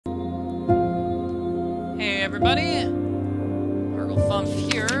Hey everybody, Thump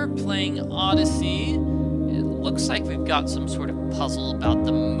here, playing Odyssey. It looks like we've got some sort of puzzle about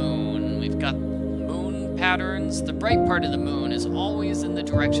the moon. We've got moon patterns. The bright part of the moon is always in the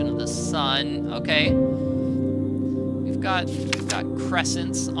direction of the sun. Okay. We've got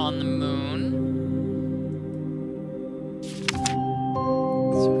crescents on the moon.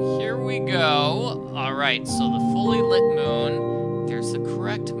 So here we go. Alright, so the fully lit moon. There's the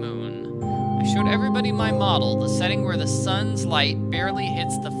correct moon. I showed everybody my model, the setting where the sun's light barely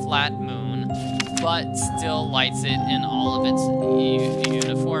hits the flat moon, but still lights it in all of its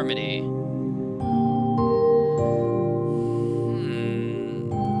uniformity.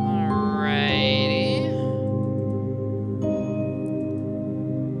 Alrighty.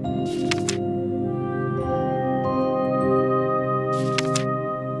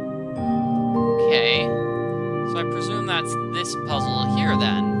 Okay, so I presume that's this puzzle here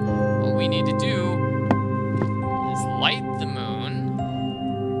then. What we need to do is light the moon.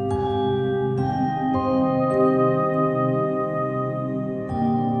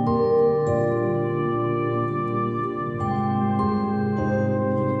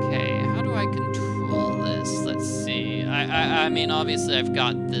 Okay, how do I control this? Let's see. I mean, obviously I've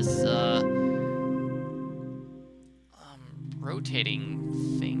got this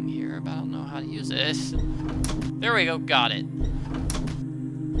rotating thing here, but I don't know how to use it. There we go, got it.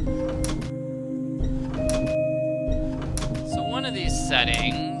 One of these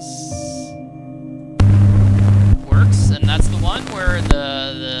settings works, and that's the one where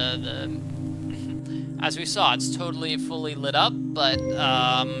as we saw, it's totally fully lit up, but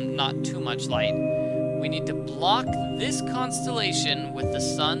not too much light. We need to block this constellation with the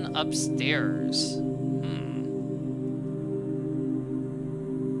sun upstairs.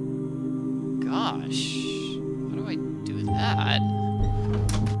 Gosh, how do I do that?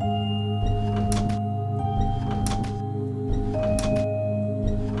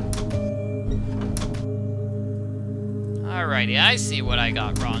 Alrighty, I see what I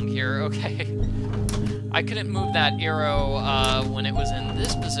got wrong here. Okay. I couldn't move that arrow when it was in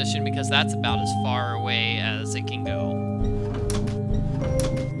this position because that's about as far away as it can go.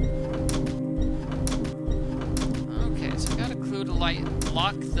 Okay, so I got a clue to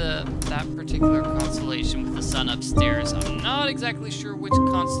block that particular constellation with the sun upstairs. I'm not exactly sure which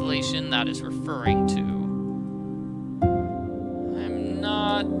constellation that is referring to. I'm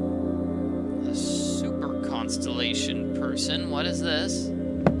not a super constellation person. What is this?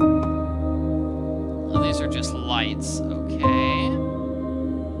 Oh, these are just lights. Okay.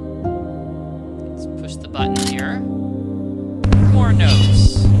 Let's push the button here. More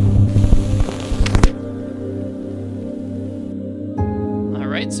notes.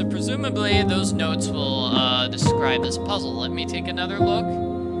 Alright, so presumably those notes will describe this puzzle. Let me take another look.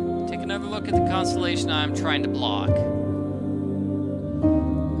 Take another look at the constellation I'm trying to block.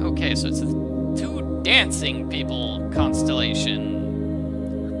 Okay, so it's a two dancing people constellation.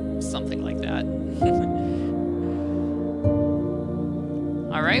 Or something like that.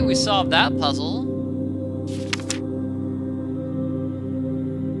 Alright, we solved that puzzle.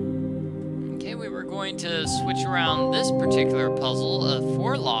 Okay, we were going to switch around this particular puzzle, a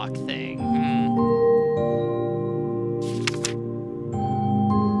four-lock thing.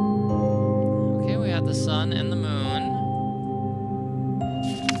 Okay, we had the sun and the moon.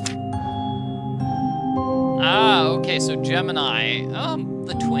 Ah, okay, so Gemini.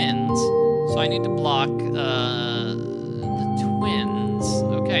 The twins. So I need to block, the twins.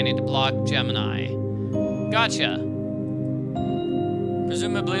 Okay, I need to block Gemini. Gotcha.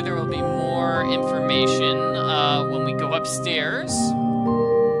 Presumably there will be more information, when we go upstairs.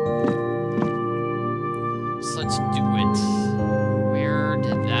 So let's do it. Where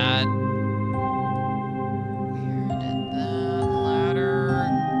did that ladder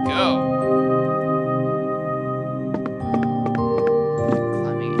go?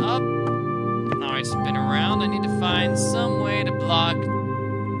 Spin around. I need to find some way to block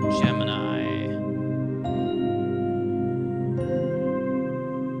Gemini.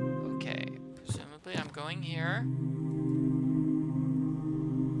 Okay, presumably I'm going here.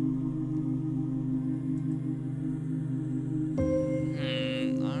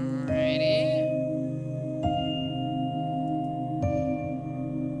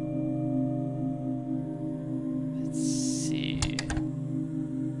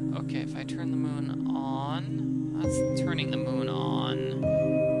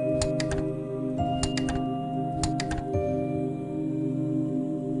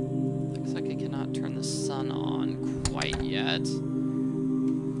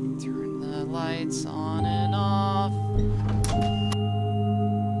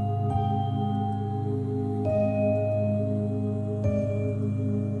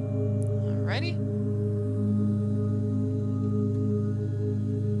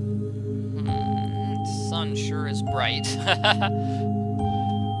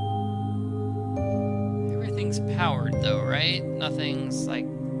 Everything's powered though, right? Nothing's like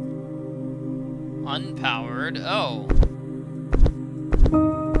unpowered. Oh.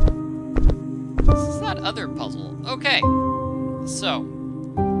 This is that other puzzle. Okay. So,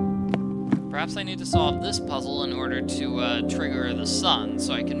 perhaps I need to solve this puzzle in order to trigger the sun.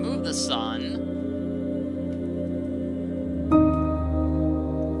 So I can move the sun.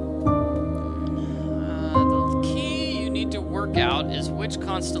 The key you need to work out is which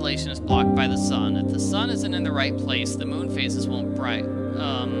constellation is blocked by the sun. If the sun isn't in the right place, the moon phases won't bright.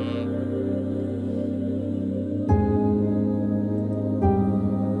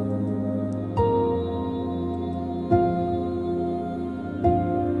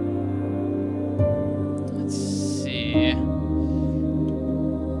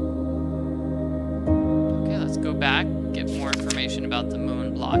 Back, get more information about the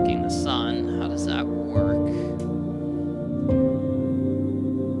moon blocking the sun. How does that work?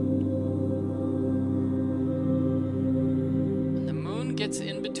 When the moon gets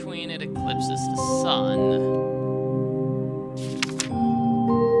in between, it eclipses the sun.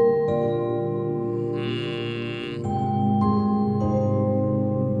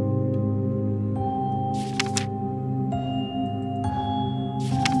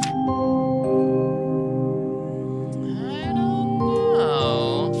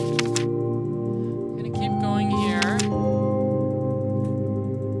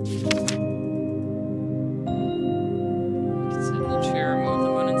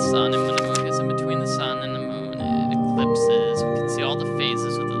 Sun, and when the moon gets in between the sun and the moon, it eclipses. We can see all the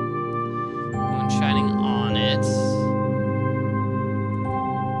phases with the moon shining on it.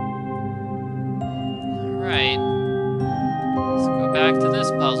 Alright. Let's go back to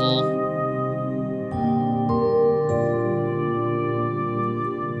this puzzle.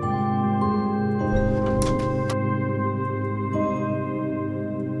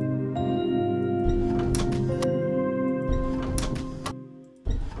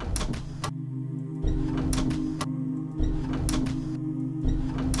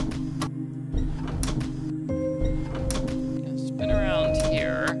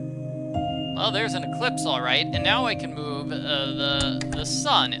 Well, there's an eclipse, all right, and now I can move the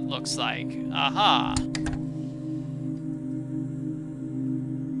sun, it looks like. Aha. It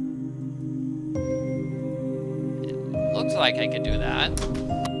looks like I could do that.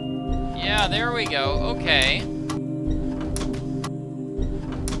 Yeah, there we go. Okay. So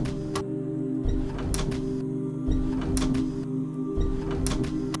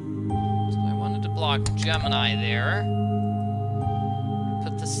I wanted to block Gemini there.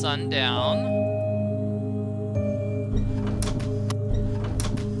 Put the sun down.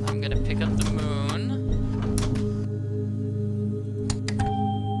 I'm gonna pick up the moon.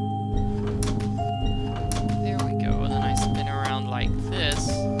 There we go. Then I spin around like this.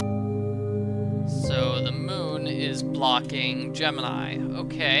 So the moon is blocking Gemini.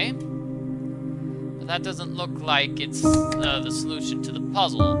 Okay. But that doesn't look like it's the solution to the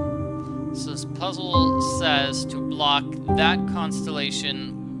puzzle. So this puzzle says to block that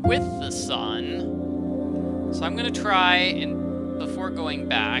constellation with the sun. So I'm going to try, and before going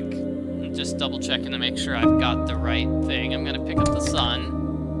back, and just double checking to make sure I've got the right thing. I'm going to pick up the sun,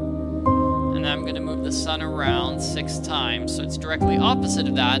 and then I'm going to move the sun around 6 times. So it's directly opposite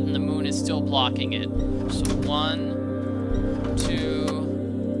of that, and the moon is still blocking it. So 1,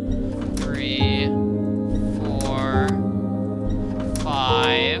 2, 3, 4,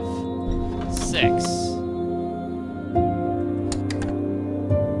 5, 6.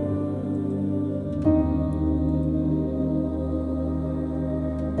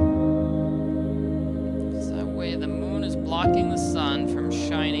 So that way the moon is blocking the sun from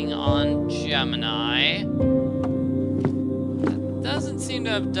shining on Gemini. That doesn't seem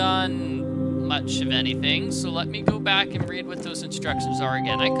to have done much of anything, so let me go back and read what those instructions are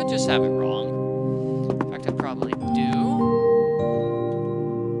again. I could just have it wrong. In fact, I probably do.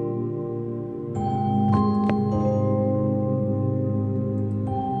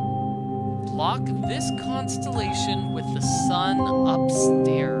 Block this constellation with the sun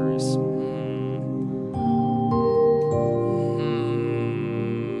upstairs.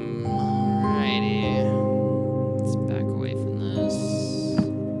 Alrighty. Let's back away from this.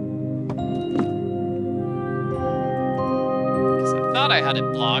 Because I thought I had it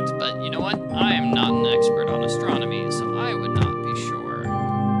blocked, but you know what? I am not an expert on astronomy, so I would not be sure.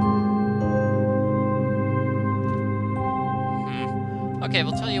 Okay,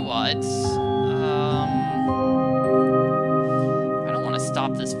 we'll tell you what. I don't want to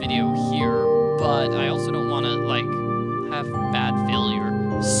stop this video here, but I also don't want to, like, have bad failure.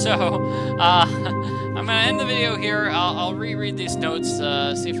 So, I'm I'm gonna end the video here. I'll reread these notes,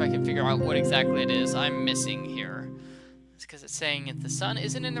 see if I can figure out what exactly it is I'm missing here. It's because it's saying if the sun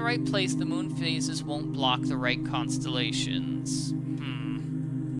isn't in the right place, the moon phases won't block the right constellations.